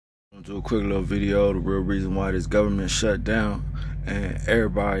gonna do a quick little video, the real reason why this government shut down and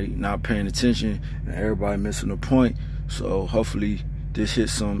everybody not paying attention and everybody missing the point. So hopefully this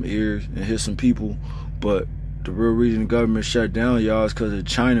hits some ears and hits some people. But the real reason the government shut down, y'all, is because of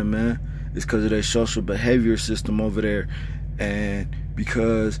China, man. It's because of their social behavior system over there. And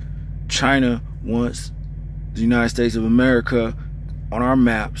because China wants the United States of America on our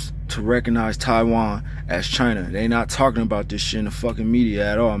maps to recognize Taiwan as China. They not talking about this shit in the fucking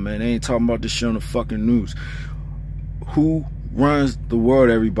media at all, man. They ain't talking about this shit on the fucking news. Who runs the world,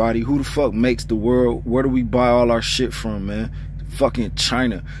 everybody? Who the fuck makes the world? Where do we buy all our shit from, man? Fucking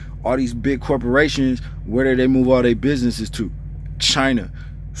China. All these big corporations, where do they move all their businesses to? China.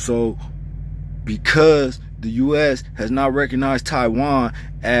 So because the US has not recognized Taiwan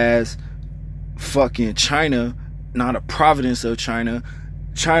as fucking China, not a province of China,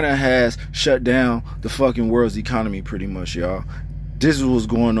 China has shut down the fucking world's economy pretty much, y'all. This is what's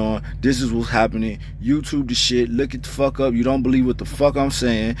going on. This is what's happening. YouTube the shit. Look it the fuck up. You don't believe what the fuck I'm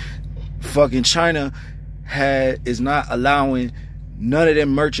saying. Fucking China is not allowing none of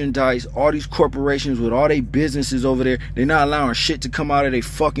them merchandise, all these corporations with all their businesses over there, they're not allowing shit to come out of their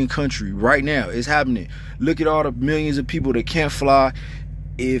fucking country right now. It's happening. Look at all the millions of people that can't fly.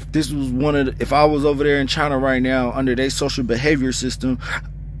 If this was if I was over there in China right now under their social behavior system,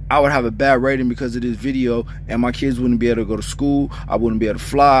 I would have a bad rating because of this video, and my kids wouldn't be able to go to school. I wouldn't be able to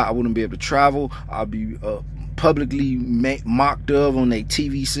fly. I wouldn't be able to travel. I'd be publicly mocked of on their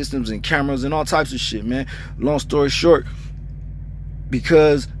TV systems and cameras and all types of shit, man. Long story short,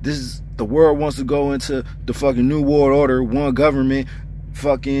 because the world wants to go into the fucking new world order, one government,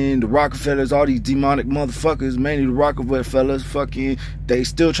 fucking the Rockefellers, all these demonic motherfuckers, mainly the Rockefellers, fucking, they've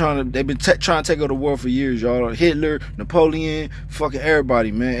been trying to take over the world for years, y'all. Hitler, Napoleon, fucking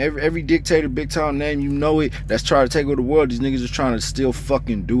everybody, man. Every dictator, big time name, you know it, that's trying to take over the world. These niggas are trying to still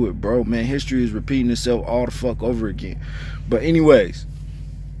fucking do it, bro. Man, history is repeating itself all the fuck over again. But anyways,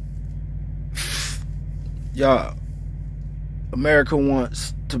 y'all, America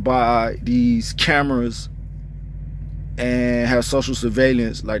wants to buy these cameras and have social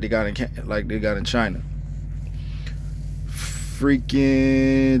surveillance like they got in China.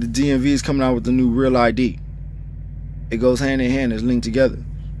 Freaking the DMV is coming out with the new Real ID. It goes hand in hand. It's linked together.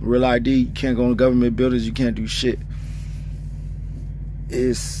 Real ID, you can't go in government buildings. You can't do shit.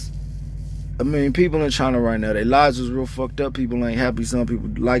 I mean, people in China right now, their lives is real fucked up. People ain't happy. Some people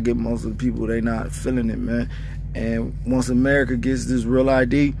like it. Most of the people, they not feeling it, man. And once America gets this Real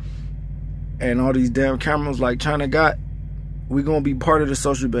ID and all these damn cameras like China got, we're gonna be part of the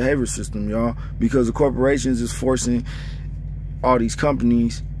social behavior system, y'all, because the corporations is forcing all these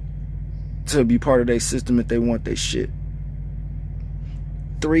companies to be part of their system if they want their shit.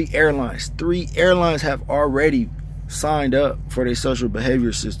 3 airlines have already signed up for their social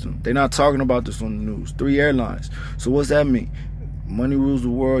behavior system. They're not talking about this on the news. 3 airlines. So what's that mean? Money rules the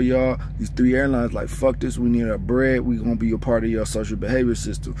world, y'all. These 3 airlines like, fuck this, we need our bread, we gonna be a part of your social behavior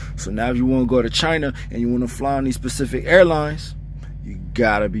system. So now if you want to go to China and you want to fly on these specific airlines, you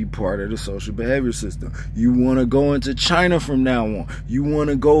gotta be part of the social behavior system. You want to go into China from now on, you want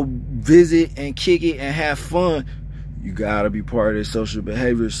to go visit and kick it and have fun, you gotta be part of the social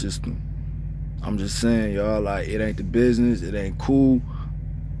behavior system. I'm just saying, y'all, like, it ain't the business, it ain't cool.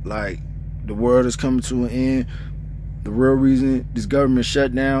 Like, the world is coming to an end. The real reason this government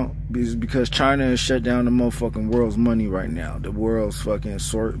shut down is because China has shut down the motherfucking world's money right now. The world's fucking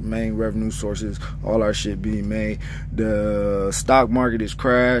main revenue sources, all our shit being made. The stock market is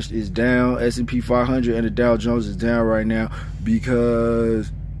crashed, it's down. S&P 500 and the Dow Jones is down right now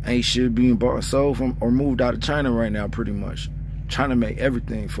because ain't shit being bought and sold from or moved out of China right now, pretty much. China make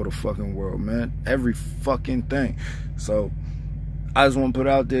everything for the fucking world, man. Every fucking thing. So I just want to put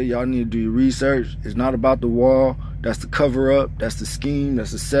out there, y'all need to do your research. It's not about the wall. That's the cover up. That's the scheme.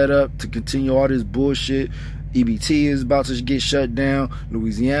 That's the setup to continue all this bullshit. EBT is about to get shut down.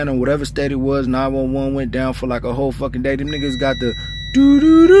 Louisiana, whatever state it was, 911 went down for like a whole fucking day. Them niggas got the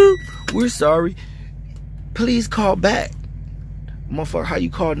doo-doo-doo. We're sorry. Please call back. Motherfucker, how you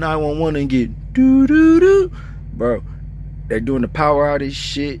call 911 and get doo-doo-doo? Bro, they're doing the power outage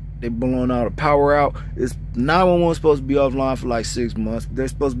shit. They blowing all the power out. It's 911 supposed to be offline for like 6 months. There's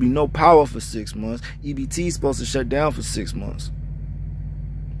supposed to be no power for 6 months. EBT is supposed to shut down for 6 months.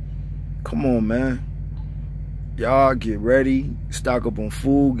 Come on, man. Y'all get ready. Stock up on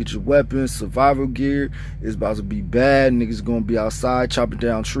food. Get your weapons. Survival gear. It's about to be bad. Niggas gonna be outside chopping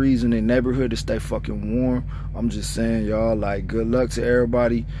down trees in their neighborhood to stay fucking warm. I'm just saying, y'all, like, good luck to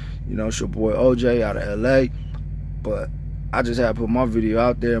everybody. You know, it's your boy OJ out of LA. But I just had to put my video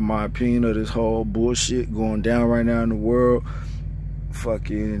out there, my opinion of this whole bullshit going down right now in the world.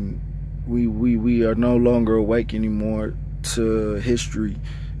 Fucking we are no longer awake anymore to history.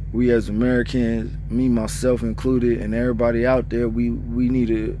 We as Americans, me, myself included, and everybody out there, we need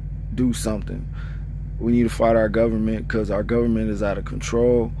to do something. We need to fight our government, because our government is out of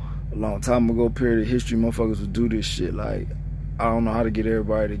control. A long time ago, period of history, motherfuckers would do this shit. Like, I don't know how to get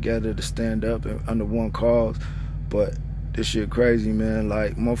everybody together to stand up under one cause, but this shit crazy, man.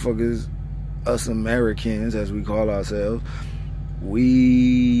 Like, motherfuckers, us Americans, as we call ourselves,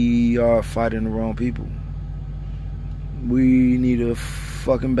 we are fighting the wrong people. We need to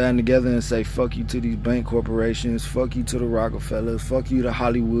fucking band together and say fuck you to these bank corporations, fuck you to the Rockefellers, fuck you to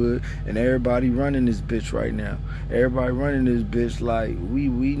Hollywood, and everybody running this bitch right now. Everybody running this bitch, like, we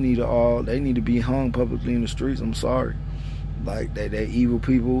need to all, they need to be hung publicly in the streets. I'm sorry. Like, they evil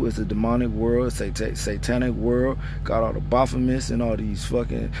people. It's a demonic world. It's a satanic world. Got all the Baphomets and all these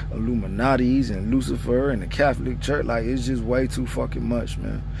fucking Illuminatis and Lucifer and the Catholic Church. Like, it's just way too fucking much,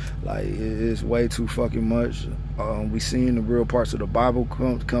 man. Like, it's way too fucking much. We seeing the real parts of the Bible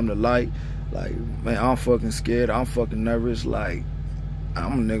come to light. Like, man, I'm fucking scared. I'm fucking nervous. Like,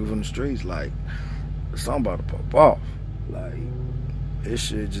 I'm a nigga from the streets. Like, something about to pop off. Like, this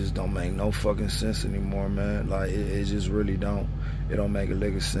shit just don't make no fucking sense anymore, man. Like, it just really don't. It don't make a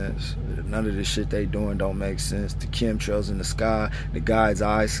lick of sense. None of the shit they doing don't make sense. The chemtrails in the sky, the guy's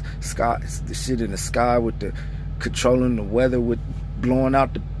eyes, the shit in the sky with the controlling the weather, with blowing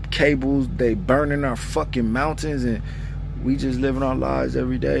out the cables, they burning our fucking mountains, and we just living our lives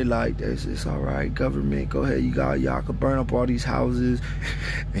every day like this. It's all right, government, go ahead, y'all can burn up all these houses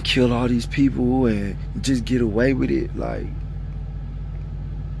and kill all these people and just get away with it. Like,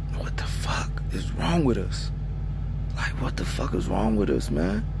 what the fuck is wrong with us? Like, what the fuck is wrong with us,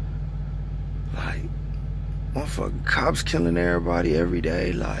 man? Like, motherfucking cops killing everybody every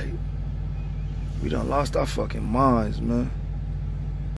day. Like, we done lost our fucking minds, man.